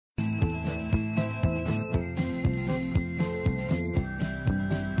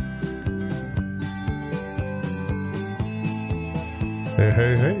Hey,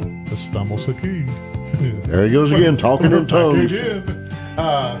 hey, hey, estamos aquí. There he goes again, talking in tongues.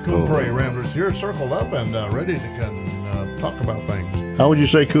 Coon Prairie Ramblers here, circled up and ready to talk about things. How would you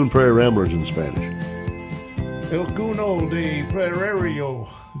say Coon Prairie Ramblers in Spanish? El Cuno de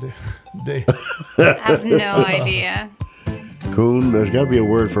Prairiero. I have no idea. Coon, there's got to be a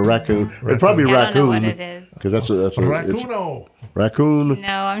word for raccoon. It'd probably be I raccoon. don't know what it is. Because that's a Raccuno. Raccoon. No,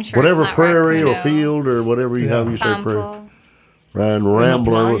 I'm sure whatever it's not prairie raccuno. or field or whatever you have, you say prairie. Pampo. And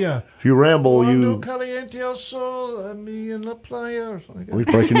rambler. If you ramble, you. Caliente el sol a mí en la playa. Or something like We're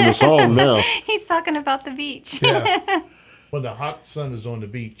that. breaking into song now. He's talking about the beach. Yeah. When the hot sun is on the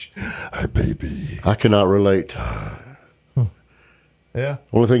beach. Hi, baby. I cannot relate. Yeah.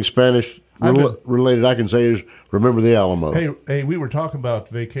 Only thing Spanish related I can say is remember the Alamo. Hey, we were talking about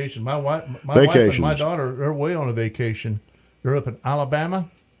vacation. My wife and my daughter, they're away on a vacation. They're up in Alabama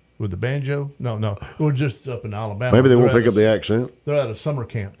with the banjo. No, we're just up in Alabama. Maybe they won't pick up the accent. They're at a summer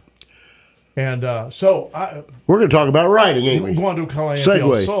camp. And we're going to talk about writing, ain't we? We're going to Caliente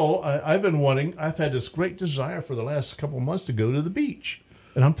el Sol. I've had this great desire for the last couple of months to go to the beach.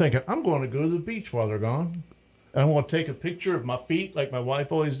 And I'm thinking, I'm going to go to the beach while they're gone. And I want to take a picture of my feet like my wife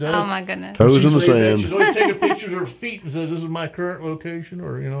always does. Oh, my goodness. Toes in the sand. She's always taking pictures of her feet and says, this is my current location,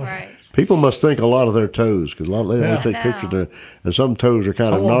 or, Right. People must think a lot of their toes, because they always take pictures of, and some toes are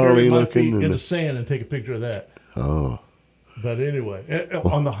kind of gnarly looking. I want to bury my feet in the sand and take a picture of that. Oh. But anyway,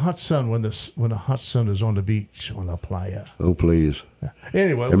 on the hot sun, when the hot sun is on the beach, on la playa. Oh, please.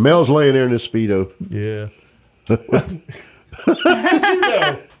 Anyway. And Mel's laying there in his Speedo. Yeah.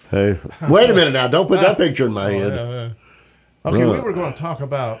 Hey, wait a minute now. Don't put that picture in my head. Okay, right. We were going to talk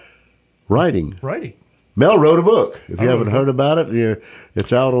about writing. Mel wrote a book. If you haven't heard about it,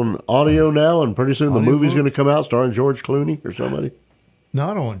 it's out on audio now, and pretty soon the movie's going to come out starring George Clooney or somebody. No,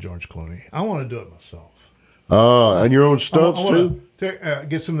 I don't want George Clooney. I want to do it myself. And your own stunts too?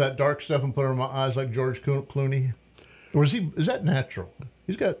 Get some of that dark stuff and put it on my eyes like George Clooney. Or is that natural?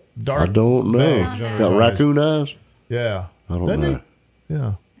 He's got dark I don't know. Got raccoon eyes? Yeah. I don't know.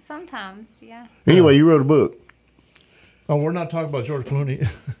 Yeah. Sometimes, yeah. Anyway, you wrote a book. Oh, we're not talking about George Clooney.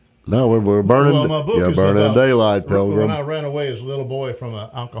 No, we're burning. Well, my book is burning about daylight program. When I ran away as a little boy from an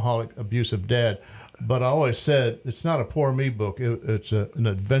alcoholic, abusive dad, but I always said it's not a poor me book. It's an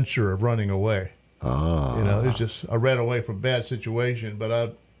adventure of running away. It's just I ran away from a bad situation,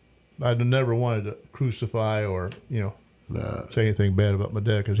 but I never wanted to crucify or say anything bad about my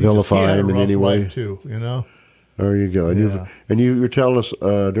dad because he had a rough life too. There you go. And you were telling us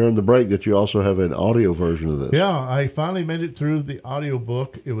during the break that you also have an audio version of this. Yeah, I finally made it through the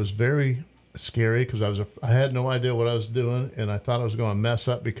audiobook. It was very scary because I had no idea what I was doing, and I thought I was going to mess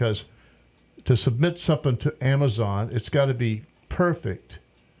up because to submit something to Amazon, it's got to be perfect.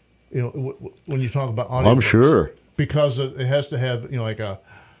 When you talk about audiobooks. I'm sure. Because it has to have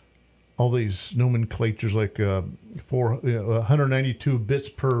all these nomenclatures like 192 bits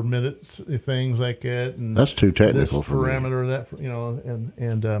per minute, things like that, and that's too technical for parameter me. That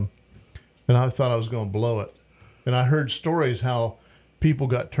and I thought I was going to blow it, and I heard stories how people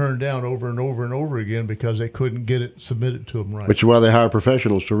got turned down over and over and over again because they couldn't get it submitted to them right. Which is why they hire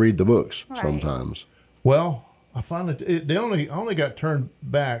professionals to read the books sometimes. Well, I finally I only got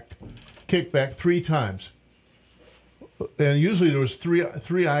kicked back 3 times. And usually there was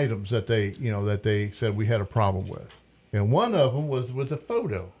three items that they said we had a problem with, and one of them was with a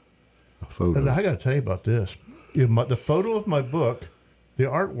photo. And I got to tell you about this: the photo of my book, the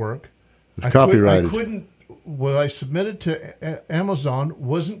artwork, it's copyrighted. I couldn't. What I submitted to Amazon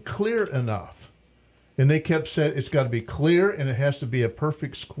wasn't clear enough, and they kept saying it's got to be clear and it has to be a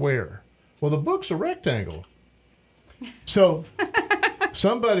perfect square. Well, the book's a rectangle, so.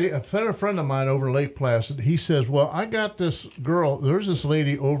 A friend of mine over in Lake Placid, he says, well, I got this girl, there's this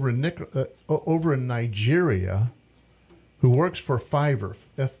lady over in Nigeria who works for Fiverr,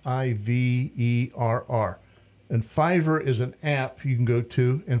 Fiverr. And Fiverr is an app you can go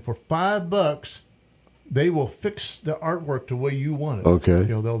to, and for $5, they will fix the artwork the way you want it. Okay.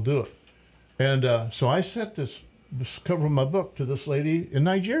 They'll do it. And so I sent this cover of my book to this lady in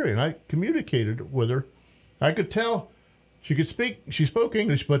Nigeria, and I communicated with her. I could tell... She could speak. She spoke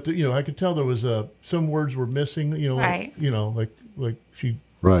English, but I could tell there was some words were missing. Right. Like she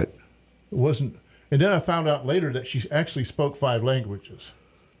wasn't. And then I found out later that she actually spoke 5 languages,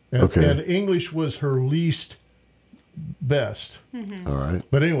 and English was her least best. Mm-hmm. All right.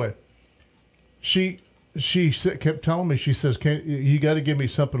 But anyway, she kept telling me. She says, "You got to give me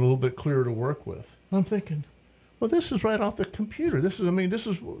something a little bit clearer to work with." I'm thinking, well, this is right off the computer. This is of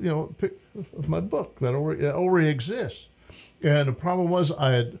my book that already exists. And the problem was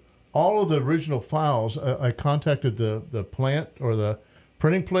I had all of the original files. I contacted the plant or the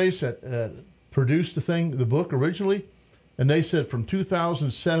printing place that produced the book originally, and they said from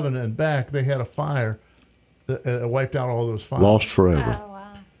 2007 and back they had a fire that wiped out all those files. Lost forever. Oh,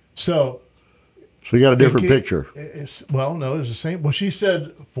 wow. So you got a different picture. No, it was the same. Well, she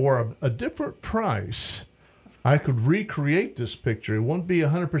said for a different price, I could recreate this picture. It wouldn't be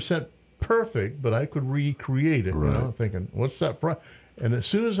 100% perfect, but I could recreate it. Right. You know, I'm thinking, what's that price? And as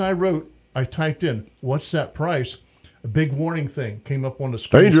soon as I typed in, what's that price? A big warning thing came up on the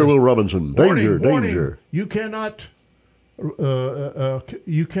screen. Danger, Will Robinson. Danger, warning, danger. You cannot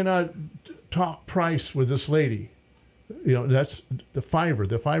talk price with this lady. You know, that's the Fiverr.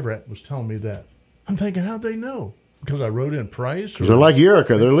 The Fiverr app was telling me that. I'm thinking, how'd they know? Because I wrote in price? Because they're like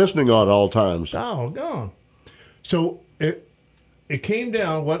Erica. They're listening at all times. Oh, gone. So it came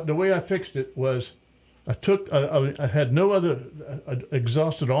down. The way I fixed it was I had no other, I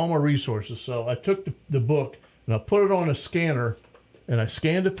exhausted all my resources. So I took the book and I put it on a scanner and I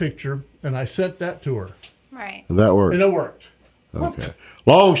scanned a picture and I sent that to her. Right. And that worked. And it worked. Okay.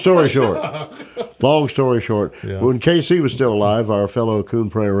 Long story short. Yeah. When KC was still alive, our fellow Coon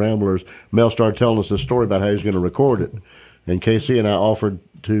Prairie Ramblers, Mel started telling us the story about how he was going to record it. And KC and I offered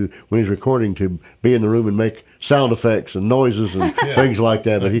to, when he's recording, to be in the room and make sound effects and noises and things like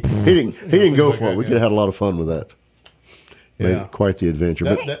that. But he didn't go for it. We could have had a lot of fun with that. Yeah. Quite the adventure.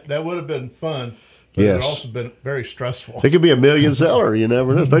 That would have been fun. But it would also been very stressful. It could be a million seller. You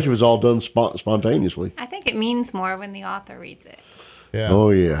never know, especially if it's all done spontaneously. I think it means more when the author reads it. Yeah. Oh,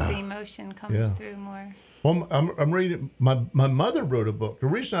 yeah. The emotion comes through more. Well, I'm reading. My mother wrote a book. The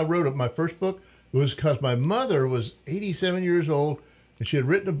reason I wrote my first book was because my mother was 87 years old, and she had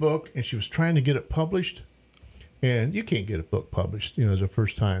written a book, and she was trying to get it published. And you can't get a book published, you know, as a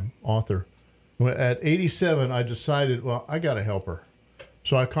first-time author. At 87, I decided, well, I got to help her.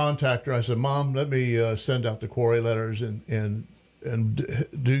 So I contacted her. I said, Mom, let me send out the query letters and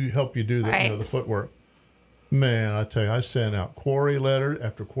help you do the, the footwork. Man, I tell you, I sent out query letter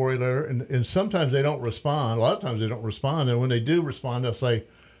after query letter, and sometimes they don't respond. A lot of times they don't respond, and when they do respond, they'll say,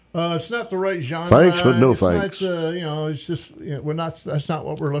 "It's not the right genre. Thanks, but no thanks. It's just we're not. That's not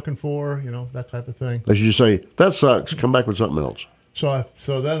what we're looking for. You know, that type of thing." As you say, that sucks. Come back with something else.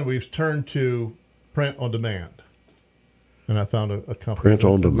 So then we've turned to print on demand, and I found a company. Print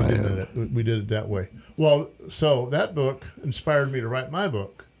on demand. We did it that way. Well, so that book inspired me to write my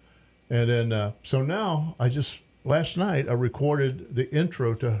book. And then, so now last night I recorded the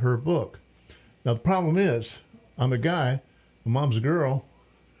intro to her book. Now the problem is, I'm a guy, my mom's a girl.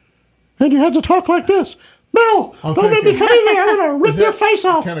 And you had to talk like this. No, don't let me come in there. I'm going to rip your face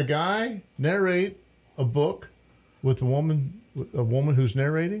off. Can a guy narrate a book with a woman who's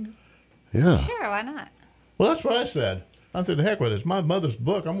narrating? Yeah. Sure, why not? Well, that's what I said. I said, the heck with it. It's my mother's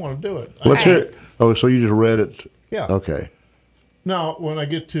book. I'm going to do it. Let's hear it. Oh, so you just read it? Yeah. Okay. Now, when I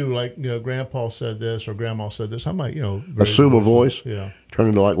get to, like, Grandpa said this or Grandma said this, I might, assume a voice. Yeah. Turn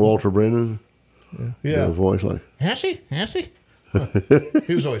into like Walter Brennan. Yeah. A voice like Hassie.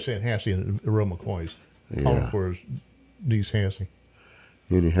 He was always saying Hassie and Earl McCoy's. Yeah. For his niece Hassie.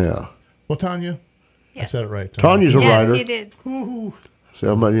 Anyhow. Well, Tanya, yes. I said it right. Tanya's a writer. Yes, you did. Woo-hoo.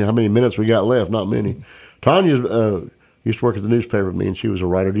 So how many minutes we got left? Not many. Tanya used to work at the newspaper with me, and she was a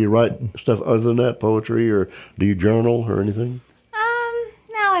writer. Do you write stuff other than that, poetry, or do you journal or anything?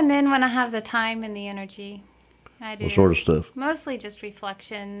 Now and then when I have the time and the energy, I do. What sort of stuff? Mostly just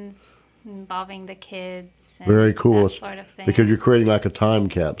reflections involving the kids. And very cool. That sort of thing. Because you're creating like a time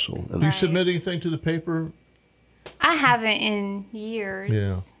capsule. Do you submit anything to the paper? I haven't in years.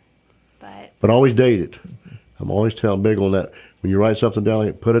 Yeah. But always date it. I'm always big on that. When you write something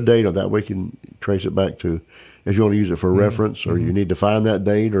down, put a date on that way you can trace it back to, if you want to use it for reference, or you need to find that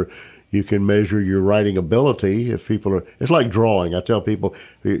date, or you can measure your writing ability. If people are, it's like drawing. I tell people,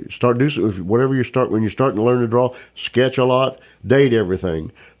 when you're starting to learn to draw, sketch a lot, date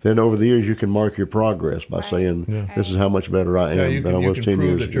everything. Then over the years, you can mark your progress by saying, this is how much better I am than I was 10 years ago. You can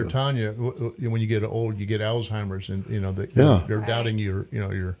prove that you're Tanya. When you get old, you get Alzheimer's, and they're doubting your.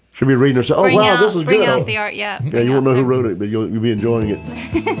 Should be reading and say, oh wow, this is bring good. Out the art, yeah. You won't know who wrote it, but you'll be enjoying it.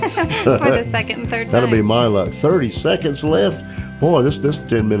 For the second and third time. That'll be my luck. 30 seconds left. Boy, this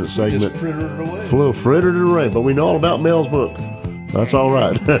 10-minute segment just frittered it away. Flew frittered it away, but we know all about Mel's book. That's all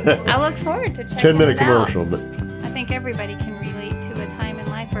right. I look forward to checking 10-minute it commercial, out. but I think everybody can relate to a time in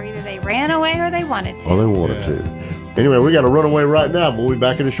life where either they ran away or they wanted to. Oh, they wanted to. Anyway, we got to run away right now. We'll be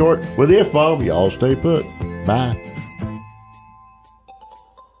back in a short with the F-Bomb. Y'all stay put. Bye.